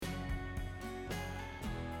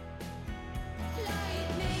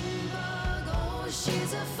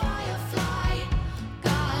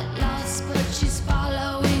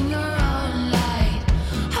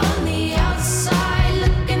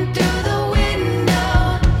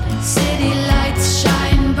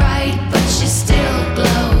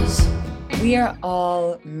are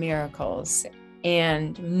all miracles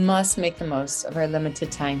and must make the most of our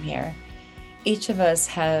limited time here. Each of us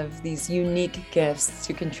have these unique gifts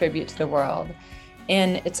to contribute to the world,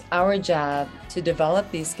 and it's our job to develop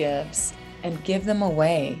these gifts and give them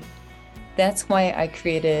away. That's why I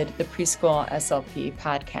created the Preschool SLP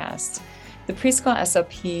podcast. The Preschool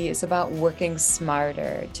SLP is about working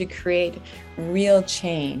smarter to create real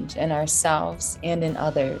change in ourselves and in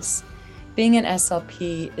others. Being an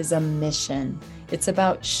SLP is a mission. It's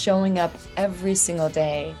about showing up every single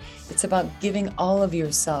day. It's about giving all of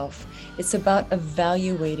yourself. It's about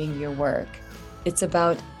evaluating your work. It's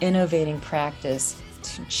about innovating practice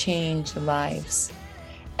to change lives.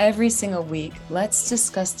 Every single week, let's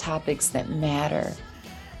discuss topics that matter.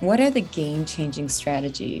 What are the game-changing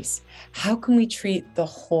strategies? How can we treat the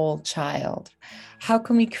whole child? How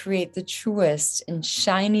can we create the truest and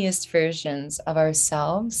shiniest versions of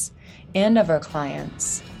ourselves and of our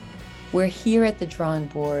clients? We're here at the drawing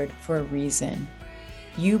board for a reason.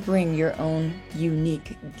 You bring your own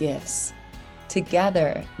unique gifts.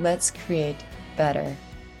 Together, let's create better.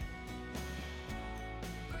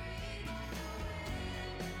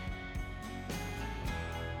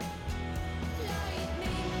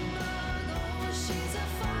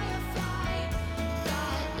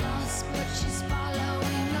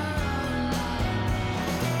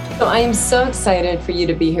 So I am so excited for you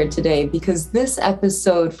to be here today because this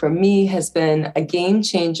episode for me has been a game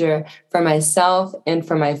changer for myself and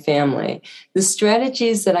for my family. The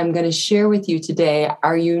strategies that I'm going to share with you today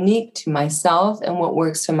are unique to myself and what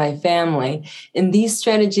works for my family. And these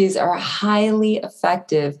strategies are highly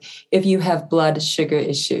effective if you have blood sugar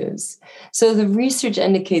issues. So the research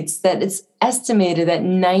indicates that it's estimated that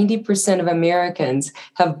 90% of Americans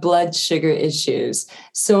have blood sugar issues.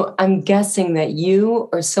 So I'm guessing that you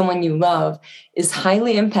or someone you love is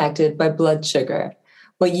highly impacted by blood sugar.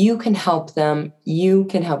 Well, you can help them, you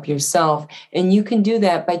can help yourself, and you can do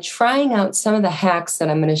that by trying out some of the hacks that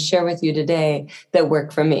I'm going to share with you today that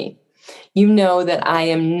work for me. You know that I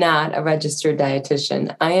am not a registered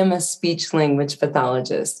dietitian. I am a speech language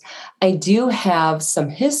pathologist. I do have some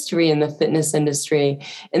history in the fitness industry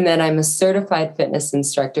in that I'm a certified fitness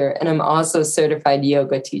instructor and I'm also a certified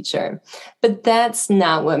yoga teacher. But that's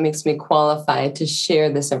not what makes me qualified to share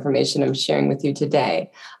this information I'm sharing with you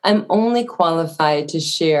today. I'm only qualified to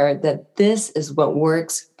share that this is what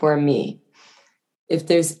works for me. If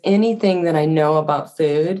there's anything that I know about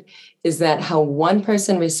food, is that how one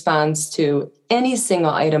person responds to any single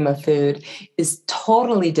item of food is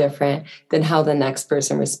totally different than how the next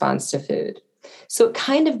person responds to food. So it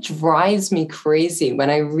kind of drives me crazy when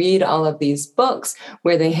I read all of these books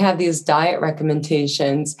where they have these diet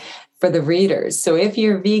recommendations for the readers. So if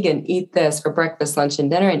you're vegan, eat this for breakfast, lunch, and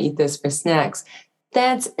dinner, and eat this for snacks.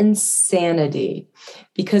 That's insanity.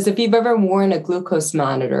 Because if you've ever worn a glucose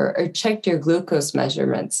monitor or checked your glucose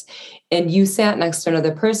measurements and you sat next to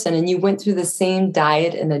another person and you went through the same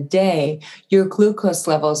diet in a day, your glucose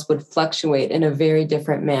levels would fluctuate in a very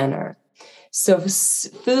different manner. So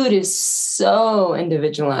food is so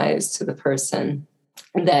individualized to the person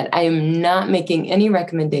that I am not making any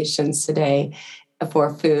recommendations today for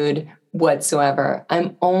food whatsoever.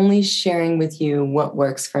 I'm only sharing with you what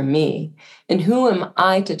works for me. And who am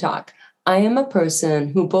I to talk? I am a person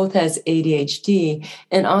who both has ADHD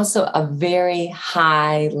and also a very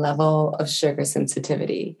high level of sugar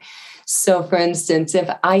sensitivity. So for instance, if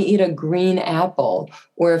I eat a green apple,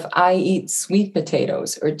 or if I eat sweet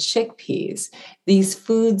potatoes or chickpeas, these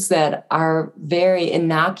foods that are very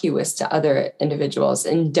innocuous to other individuals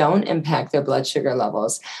and don't impact their blood sugar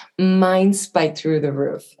levels, mine spike through the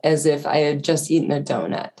roof as if I had just eaten a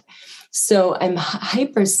donut. So I'm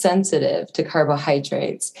hypersensitive to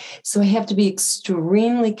carbohydrates. So I have to be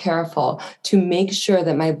extremely careful to make sure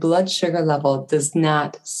that my blood sugar level does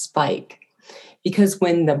not spike. Because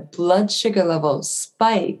when the blood sugar level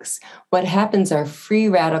spikes, what happens are free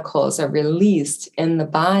radicals are released in the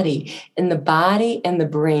body and the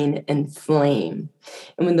brain inflame.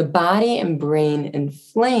 And when the body and brain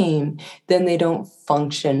inflame, then they don't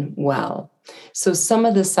function well. So some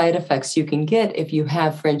of the side effects you can get if you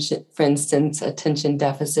have, for instance, attention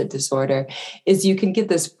deficit disorder, is you can get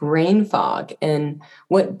this brain fog. And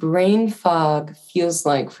what brain fog feels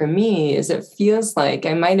like for me is it feels like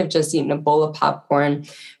I might have just eaten a bowl of popcorn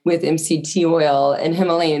with MCT oil and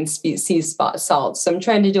Himalayan sea salt. So I'm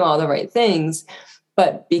trying to do all the right things.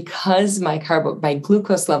 But because my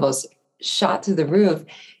glucose levels shot through the roof,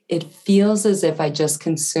 it feels as if I just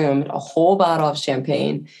consumed a whole bottle of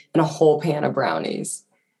champagne and a whole pan of brownies.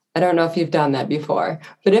 I don't know if you've done that before,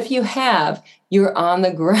 but if you have, you're on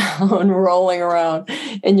the ground rolling around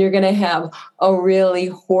and you're going to have a really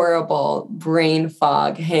horrible brain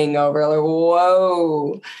fog hangover. Like,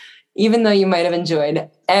 whoa, even though you might have enjoyed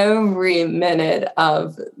every minute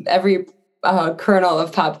of every kernel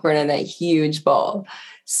of popcorn in that huge bowl.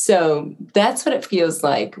 So that's what it feels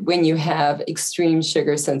like when you have extreme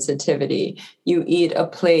sugar sensitivity. You eat a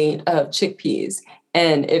plate of chickpeas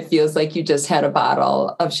and it feels like you just had a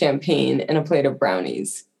bottle of champagne and a plate of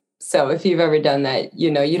brownies. So if you've ever done that, you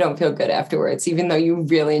know, you don't feel good afterwards, even though you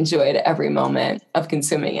really enjoyed every moment of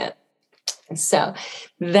consuming it. So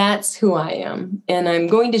that's who I am. And I'm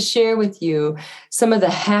going to share with you some of the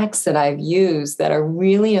hacks that I've used that are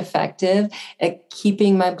really effective at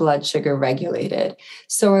keeping my blood sugar regulated.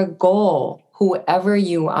 So a goal, whoever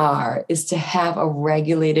you are, is to have a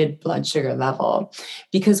regulated blood sugar level.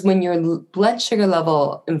 Because when your blood sugar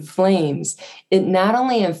level inflames, it not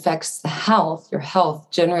only affects the health, your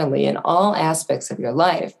health generally in all aspects of your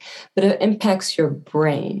life, but it impacts your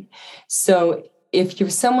brain. So if you're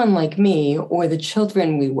someone like me or the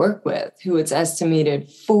children we work with, who it's estimated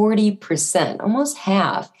 40%, almost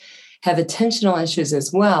half, have attentional issues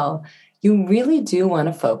as well, you really do want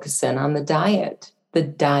to focus in on the diet. The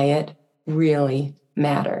diet really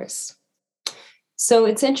matters. So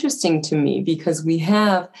it's interesting to me because we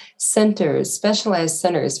have centers, specialized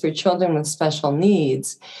centers for children with special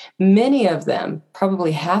needs, many of them,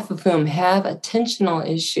 probably half of whom have attentional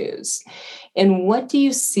issues. And what do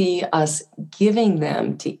you see us giving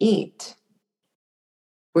them to eat?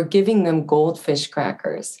 We're giving them goldfish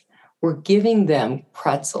crackers. We're giving them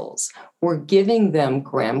pretzels. We're giving them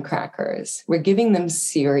graham crackers. We're giving them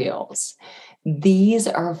cereals. These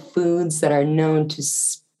are foods that are known to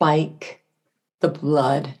spike the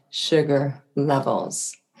blood sugar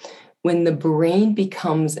levels. When the brain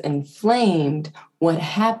becomes inflamed, what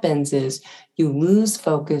happens is you lose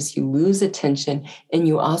focus, you lose attention, and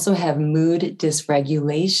you also have mood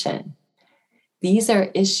dysregulation. These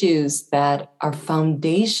are issues that are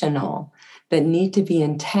foundational, that need to be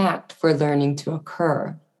intact for learning to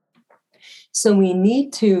occur. So we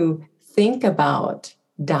need to think about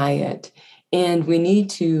diet, and we need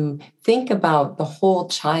to think about the whole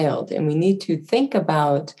child, and we need to think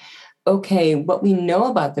about, okay, what we know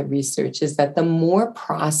about the research is that the more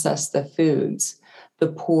processed the foods, the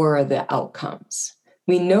poorer the outcomes.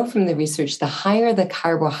 We know from the research, the higher the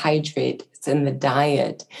carbohydrates in the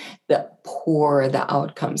diet, the poorer the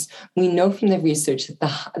outcomes. We know from the research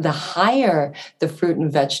that the higher the fruit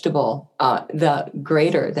and vegetable, the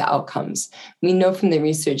greater the outcomes. We know from the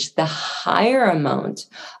research, the higher amount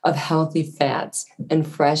of healthy fats and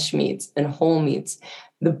fresh meats and whole meats,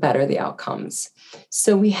 the better the outcomes.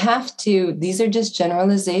 So we have to, these are just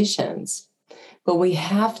generalizations, but we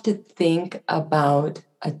have to think about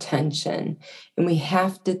attention, and we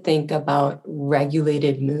have to think about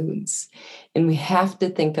regulated moods, and we have to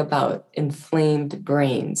think about inflamed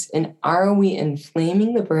brains. And are we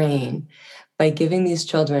inflaming the brain by giving these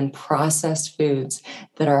children processed foods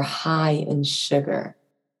that are high in sugar?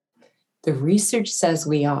 The research says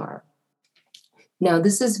we are. Now,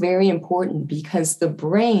 this is very important because the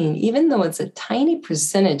brain, even though it's a tiny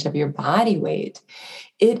percentage of your body weight,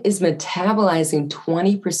 it is metabolizing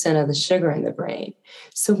 20% of the sugar in the brain.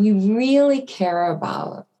 So we really care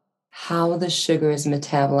about how the sugar is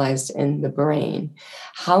metabolized in the brain.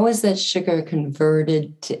 How is that sugar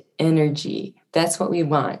converted to energy? That's what we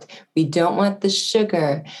want. We don't want the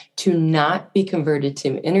sugar to not be converted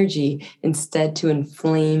to energy, instead to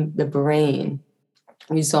inflame the brain,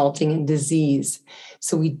 resulting in disease.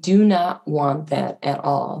 So we do not want that at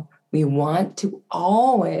all. We want to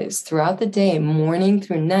always, throughout the day, morning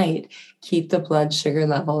through night, keep the blood sugar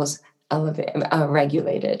levels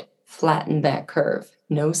regulated, flatten that curve,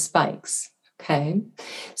 no spikes. Okay.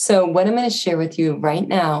 So what I'm going to share with you right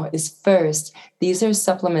now is, first, these are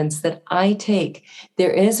supplements that I take.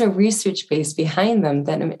 There is a research base behind them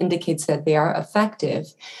that indicates that they are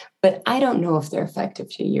effective, but I don't know if they're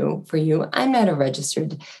effective for you. I'm not a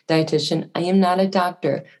registered dietitian. I am not a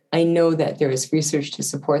doctor. I know that there is research to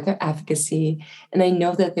support their efficacy, and I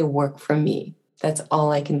know that they work for me. That's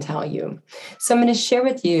all I can tell you. So I'm going to share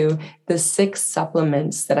with you the 6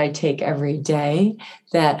 supplements that I take every day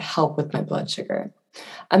that help with my blood sugar.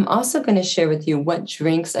 I'm also going to share with you what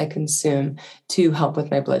drinks I consume to help with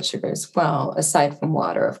my blood sugar as well, aside from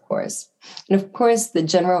water, of course. And of course, the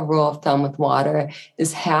general rule of thumb with water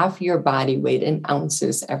is half your body weight in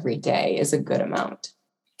ounces every day is a good amount.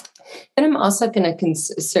 And I'm also going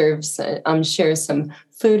to share some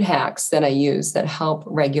food hacks that I use that help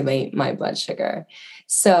regulate my blood sugar.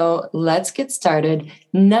 So let's get started.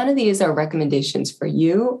 None of these are recommendations for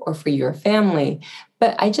you or for your family,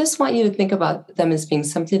 but I just want you to think about them as being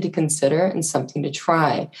something to consider and something to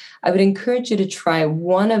try. I would encourage you to try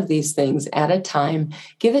one of these things at a time.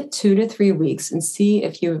 Give it 2 to 3 weeks and see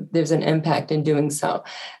if there's an impact in doing so.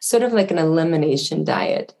 Sort of like an elimination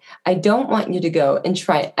diet. I don't want you to go and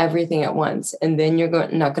try everything at once, and then you're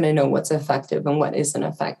not going to know what's effective and what isn't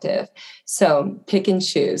effective. So pick and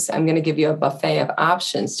choose. I'm going to give you a buffet of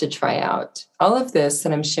options to try out. All of this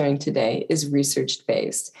that I'm sharing today is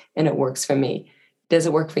research-based, and it works for me. Does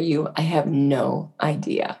it work for you? I have no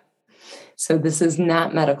idea. So this is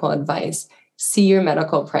not medical advice. See your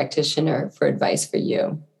medical practitioner for advice for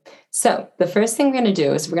you. So the first thing we're going to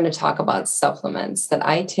do is we're going to talk about supplements that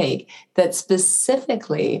I take that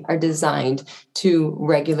specifically are designed to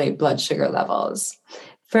regulate blood sugar levels.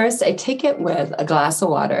 First, I take it with a glass of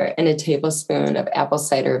water and a tablespoon of apple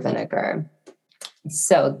cider vinegar.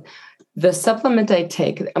 So the supplement I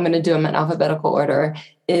take, I'm going to do them in alphabetical order,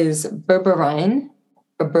 is berberine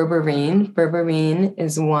or berberine. Berberine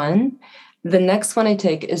is one. The next one I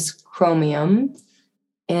take is chromium.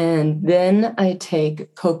 And then I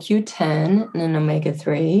take CoQ10 and an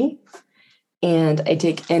omega-3. And I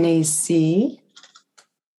take NAC.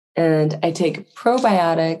 And I take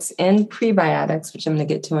probiotics and prebiotics, which I'm going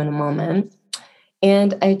to get to in a moment.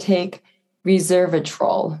 And I take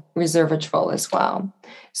resveratrol as well.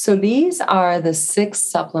 So these are the 6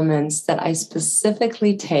 supplements that I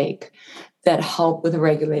specifically take that help with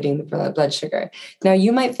regulating the blood sugar. Now,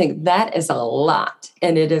 you might think that is a lot,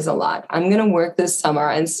 and it is a lot. I'm going to work this summer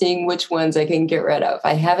on seeing which ones I can get rid of.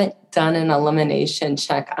 I haven't done an elimination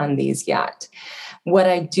check on these yet. What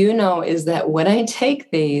I do know is that when I take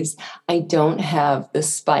these, I don't have the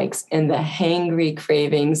spikes and the hangry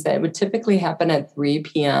cravings that would typically happen at 3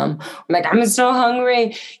 p.m. I'm like, I'm so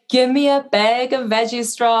hungry. Give me a bag of veggie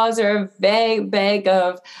straws or a bag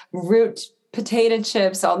of root potato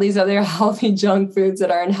chips, all these other healthy junk foods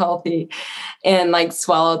that aren't healthy, and like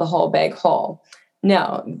swallow the whole bag whole.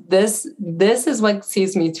 No, this is what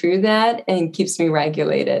sees me through that and keeps me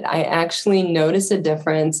regulated. I actually notice a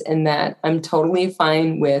difference in that I'm totally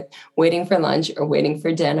fine with waiting for lunch or waiting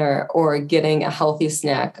for dinner or getting a healthy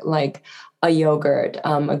snack like a yogurt,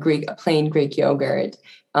 a plain Greek yogurt,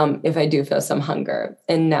 if I do feel some hunger,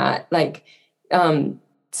 and not like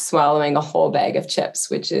swallowing a whole bag of chips,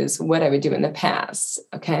 which is what I would do in the past.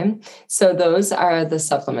 Okay. So those are the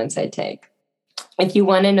supplements I take. If you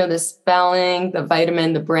want to know the spelling, the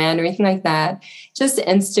vitamin, the brand, or anything like that, just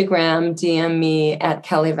Instagram, DM me at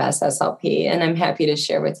Kelly Vest SLP, and I'm happy to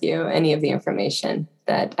share with you any of the information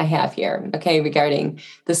that I have here, okay, regarding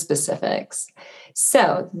the specifics.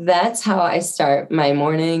 So that's how I start my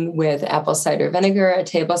morning, with apple cider vinegar, a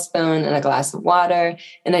tablespoon, and a glass of water,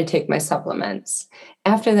 and I take my supplements.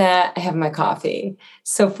 After that, I have my coffee.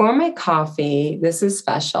 So for my coffee, this is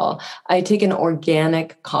special. I take an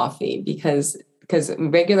organic coffee because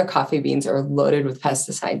regular coffee beans are loaded with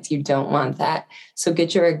pesticides. You don't want that. So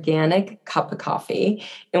get your organic cup of coffee.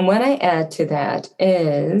 And what I add to that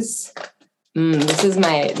is, this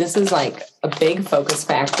is like a big focus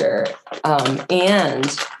factor,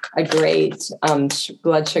 and a great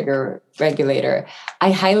blood sugar regulator.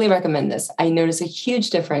 I highly recommend this. I notice a huge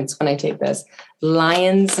difference when I take this.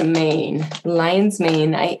 Lion's Mane. Lion's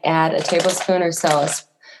Mane, I add a tablespoon or so.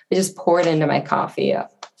 I just pour it into my coffee, a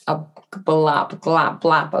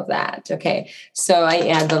glop of that. Okay, so I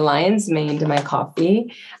add the Lion's Mane to my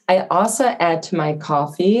coffee. I also add to my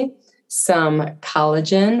coffee some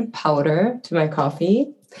collagen powder to my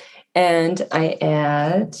coffee, and I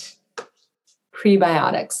add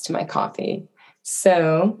prebiotics to my coffee.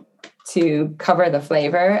 So to cover the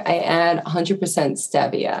flavor, I add 100%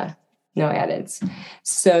 stevia, no addeds.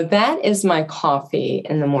 So that is my coffee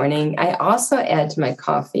in the morning. I also add to my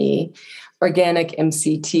coffee organic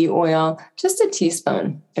MCT oil, just a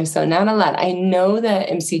teaspoon or so, not a lot. I know that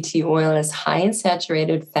MCT oil is high in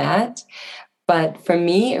saturated fat, but for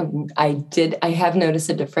me, I have noticed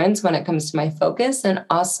a difference when it comes to my focus and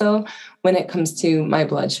also when it comes to my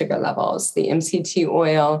blood sugar levels. The MCT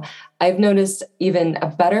oil, I've noticed even a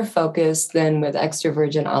better focus than with extra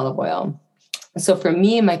virgin olive oil. So for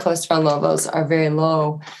me, my cholesterol levels are very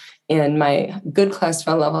low and my good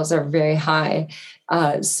cholesterol levels are very high.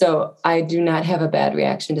 So I do not have a bad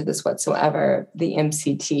reaction to this whatsoever. The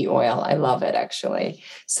MCT oil, I love it actually.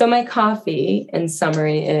 So my coffee, in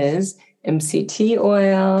summary, is MCT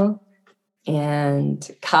oil and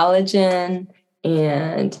collagen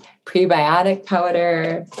and prebiotic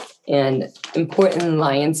powder and important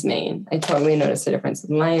lion's mane. I totally noticed the difference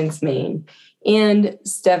with lion's mane and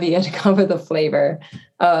stevia to cover the flavor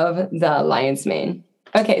of the lion's mane.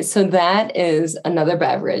 Okay, so that is another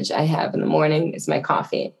beverage I have in the morning is my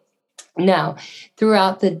coffee. Now,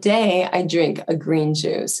 throughout the day, I drink a green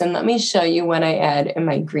juice. And let me show you what I add in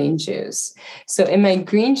my green juice. So, in my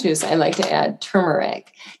green juice, I like to add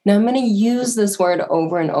turmeric. Now, I'm going to use this word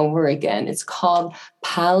over and over again. It's called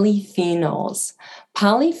polyphenols.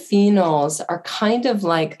 Polyphenols are kind of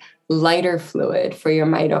like lighter fluid for your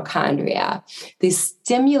mitochondria. They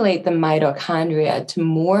stimulate the mitochondria to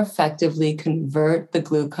more effectively convert the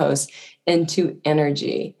glucose into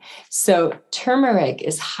energy. So turmeric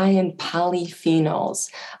is high in polyphenols.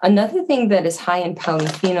 Another thing that is high in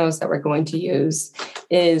polyphenols that we're going to use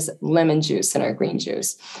is lemon juice in our green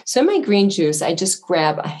juice. So in my green juice, I just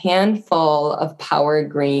grab a handful of power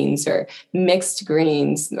greens or mixed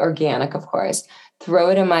greens, organic, of course,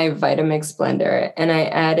 throw it in my Vitamix blender, and I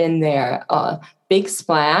add in there a big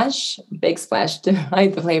splash to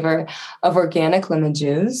hide the flavor of organic lemon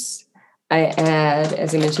juice. I add,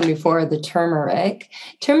 as I mentioned before, the turmeric.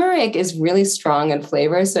 Turmeric is really strong in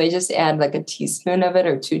flavor, so I just add like a teaspoon of it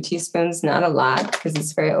or 2 teaspoons, not a lot because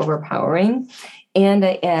it's very overpowering. And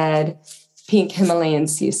I add pink Himalayan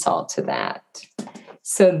sea salt to that.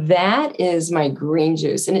 So that is my green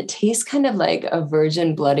juice, and it tastes kind of like a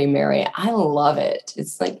virgin Bloody Mary. I love it.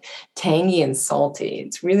 It's like tangy and salty.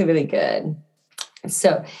 It's really, really good.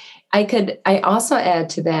 So I also add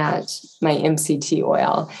to that my MCT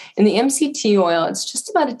oil. And the MCT oil, it's just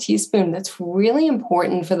about a teaspoon. That's really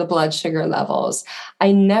important for the blood sugar levels.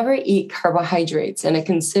 I never eat carbohydrates, and I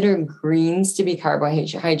consider greens to be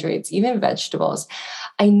carbohydrates, even vegetables.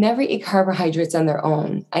 I never eat carbohydrates on their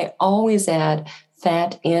own. I always add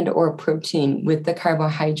fat and or protein with the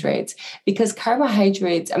carbohydrates because the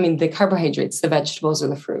vegetables or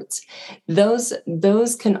the fruits,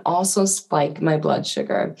 those can also spike my blood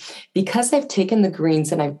sugar. Because I've taken the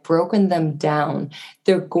greens and I've broken them down,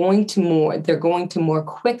 they're going to more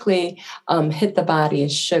quickly hit the body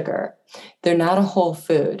as sugar. They're not a whole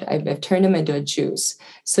food. I've turned them into a juice.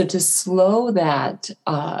 So to slow that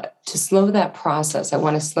process, I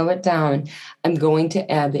want to slow it down. I'm going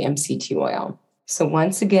to add the MCT oil. So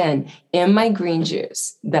once again, in my green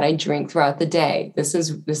juice that I drink throughout the day, this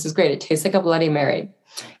is great. It tastes like a Bloody Mary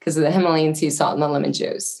because of the Himalayan sea salt and the lemon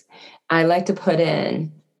juice. I like to put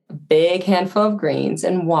in a big handful of greens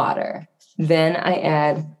and water. Then I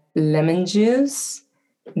add lemon juice.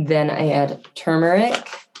 Then I add turmeric.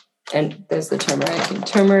 And there's the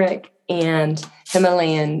turmeric and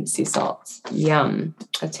Himalayan sea salt. Yum.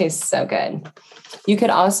 It tastes so good. You could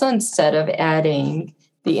also, instead of adding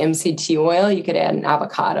the MCT oil, you could add an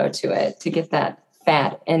avocado to it to get that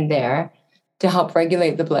fat in there to help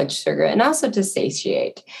regulate the blood sugar and also to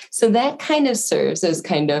satiate. So that kind of serves as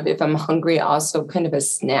kind of, if I'm hungry, also kind of a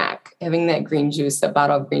snack, having that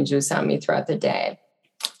bottle of green juice on me throughout the day.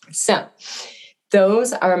 So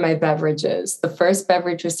those are my beverages. The first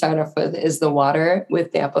beverage we start off with is the water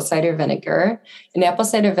with the apple cider vinegar. And apple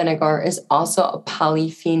cider vinegar is also a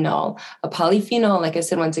polyphenol. A polyphenol, like I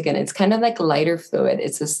said, once again, it's kind of like lighter fluid.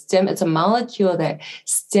 It's a molecule that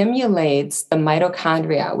stimulates the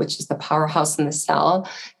mitochondria, which is the powerhouse in the cell,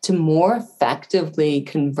 to more effectively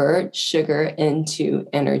convert sugar into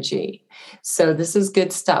energy. So this is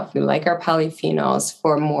good stuff. We like our polyphenols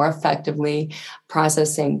for more effectively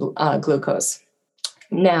processing glucose.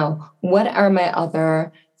 Now, what are my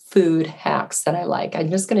other food hacks that I like?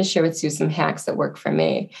 I'm just going to share with you some hacks that work for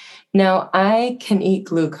me. Now, I can eat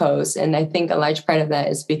glucose, and I think a large part of that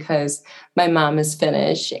is because my mom is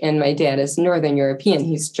Finnish and my dad is Northern European.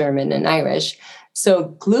 He's German and Irish. So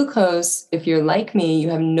glucose, if you're like me, you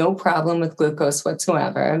have no problem with glucose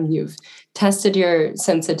whatsoever. You've tested your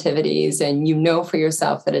sensitivities and you know for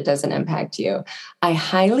yourself that it doesn't impact you. I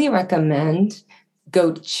highly recommend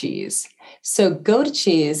goat cheese. So goat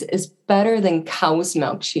cheese is better than cow's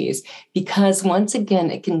milk cheese because, once again,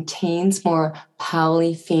 it contains more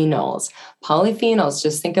polyphenols. Polyphenols,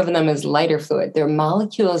 just think of them as lighter fluid. They're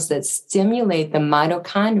molecules that stimulate the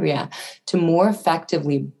mitochondria to more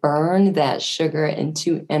effectively burn that sugar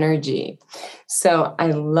into energy. So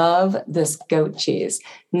I love this goat cheese.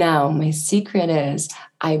 Now, my secret is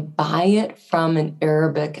I buy it from an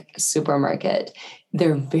Arabic supermarket.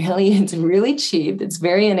 It's really cheap. It's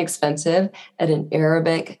very inexpensive at an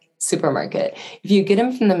Arabic supermarket. If you get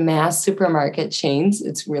them from the mass supermarket chains,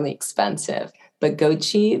 it's really expensive. but goat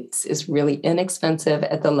cheese is really inexpensive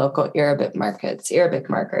at the local Arabic markets.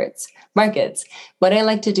 What I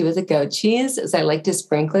like to do with the goat cheese is I like to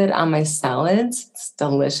sprinkle it on my salads. It's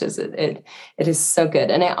delicious. It is so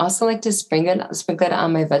good. And I also like to sprinkle it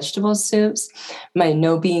on my vegetable soups, my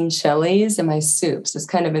no bean chilies, and my soups. It's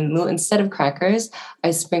kind of instead of crackers,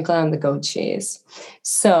 I sprinkle on the goat cheese.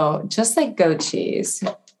 So just like goat cheese,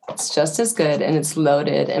 it's just as good, and it's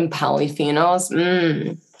loaded in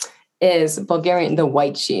polyphenols. Is Bulgarian, the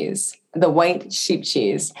white cheese, the white sheep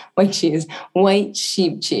cheese. So the white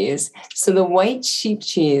sheep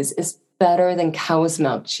cheese is better than cow's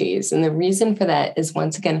milk cheese. And the reason for that is,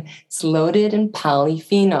 once again, it's loaded in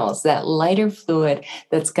polyphenols, that lighter fluid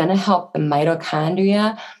that's going to help the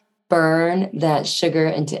mitochondria burn that sugar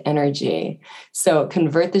into energy. So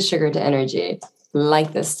convert the sugar to energy,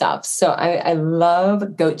 like this stuff. So I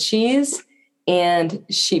love goat cheese and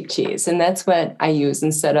sheep cheese. And that's what I use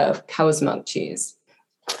instead of cow's milk cheese.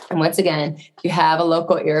 And once again, if you have a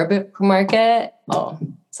local Arabic market, oh,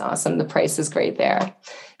 it's awesome. The price is great there.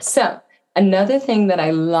 So another thing that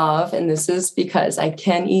I love, and this is because I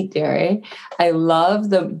can eat dairy, I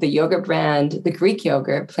love the yogurt brand, the Greek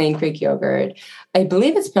yogurt, plain Greek yogurt. I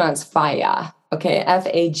believe it's pronounced Fage. Okay,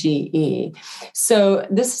 Fage. So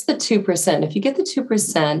this is the 2%. If you get the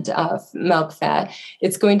 2% of milk fat,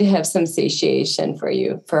 it's going to have some satiation for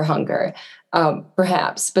you, for hunger,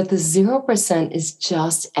 perhaps. But the 0% is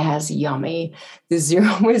just as yummy. The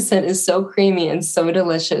 0% is so creamy and so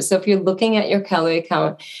delicious. So if you're looking at your calorie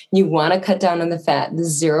count, you want to cut down on the fat, the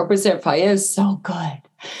 0% Fage is so good.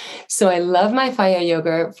 So I love my Fage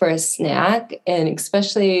yogurt for a snack, and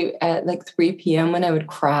especially at like 3 p.m. when I would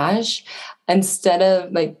crash. Instead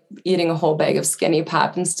of like eating a whole bag of Skinny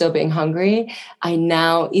Pop and still being hungry, I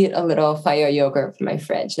now eat a little Fage yogurt from my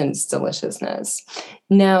fridge, and it's deliciousness.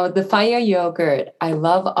 Now, the Fage yogurt, I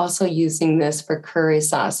love also using this for curry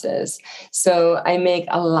sauces. So I make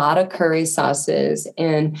a lot of curry sauces,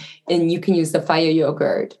 and you can use the Fage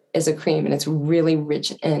yogurt as a cream, and it's really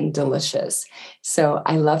rich and delicious. So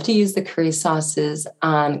I love to use the curry sauces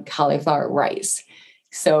on cauliflower rice.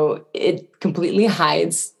 So it completely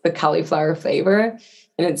hides the cauliflower flavor,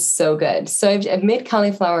 and it's so good. So I've made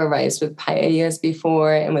cauliflower rice with paellas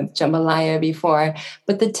before and with jambalaya before,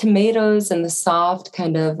 but the tomatoes and the soft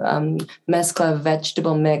kind of mezcla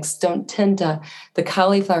vegetable mix the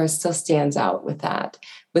cauliflower still stands out with that.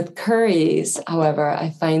 With curries, however, I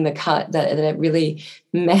find that it really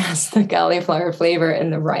masks the cauliflower flavor in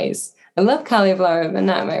the rice. I love cauliflower, but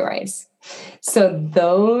not my rice. So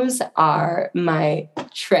those are my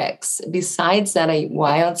tricks. Besides that, I eat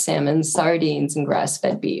wild salmon, sardines, and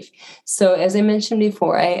grass-fed beef. So as I mentioned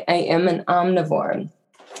before, I am an omnivore.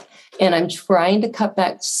 And I'm trying to cut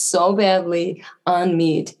back so badly on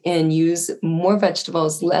meat and use more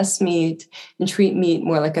vegetables, less meat, and treat meat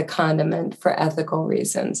more like a condiment for ethical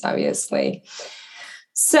reasons, obviously.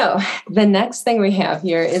 So the next thing we have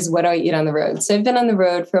here is what do I eat on the road? So I've been on the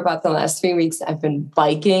road for about the last 3 weeks. I've been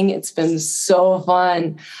biking. It's been so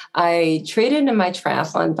fun. I traded in my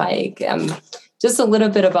triathlon bike. Just a little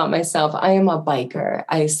bit about myself. I am a biker.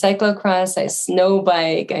 I cyclocross, I snow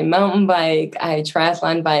bike, I mountain bike, I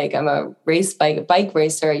triathlon bike. I'm a bike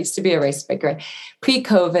racer. I used to be a race biker.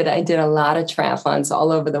 Pre-COVID, I did a lot of triathlons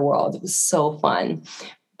all over the world. It was so fun.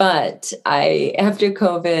 But after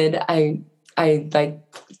COVID, I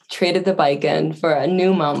traded the bike in for a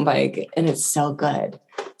new mountain bike, and it's so good.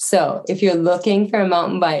 So if you're looking for a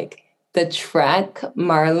mountain bike, the Trek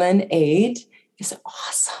Marlin 8 is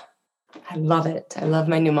awesome. I love it. I love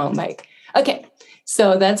my new mountain bike. Okay,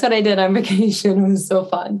 so that's what I did on vacation. It was so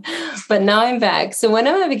fun. But now I'm back. So when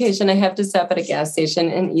I'm on vacation, I have to stop at a gas station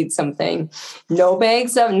and eat something. What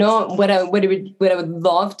I would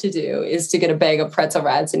love to do is to get a bag of pretzel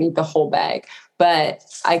rods and eat the whole bag. But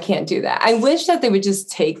I can't do that. I wish that they would just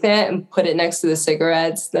take that and put it next to the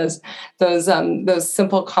cigarettes, those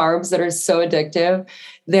simple carbs that are so addictive.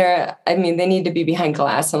 They need to be behind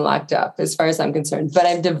glass and locked up as far as I'm concerned. But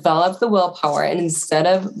I've developed the willpower, and instead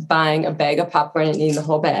of buying a bag of popcorn and eating the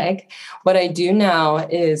whole bag, what I do now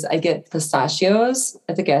is I get pistachios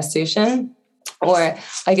at the gas station, or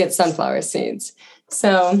I get sunflower seeds.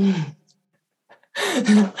 So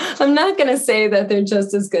I'm not going to say that they're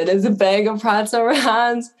just as good as a bag of pretzel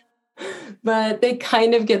rods, but they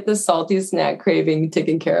kind of get the salty snack craving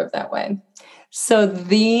taken care of that way. So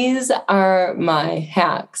these are my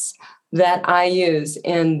hacks that I use,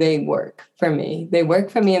 and they work for me. They work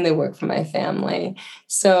for me, and they work for my family.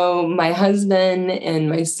 So my husband and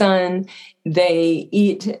my son, they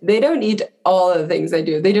don't eat all of the things I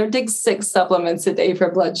do. They don't take 6 supplements a day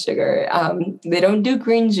for blood sugar. They don't do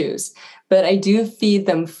green juice, but I do feed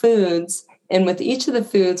them foods And with each of the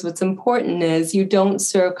foods, what's important is you don't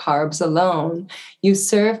serve carbs alone. You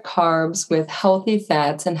serve carbs with healthy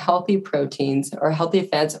fats and healthy proteins, or healthy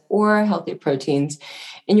fats or healthy proteins.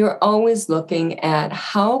 And you're always looking at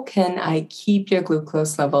how can I keep your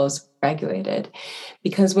glucose levels regulated?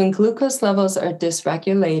 Because when glucose levels are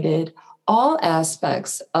dysregulated, all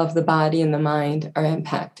aspects of the body and the mind are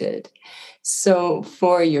impacted. So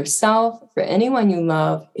for yourself, for anyone you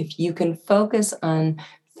love, if you can focus on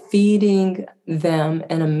feeding them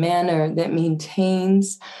in a manner that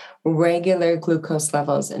maintains regular glucose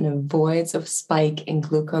levels and avoids a spike in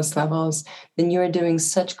glucose levels, then you are doing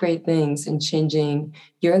such great things in changing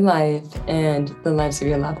your life and the lives of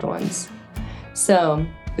your loved ones. So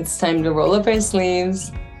it's time to roll up our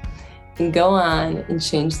sleeves and go on and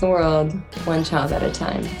change the world one child at a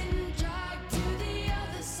time.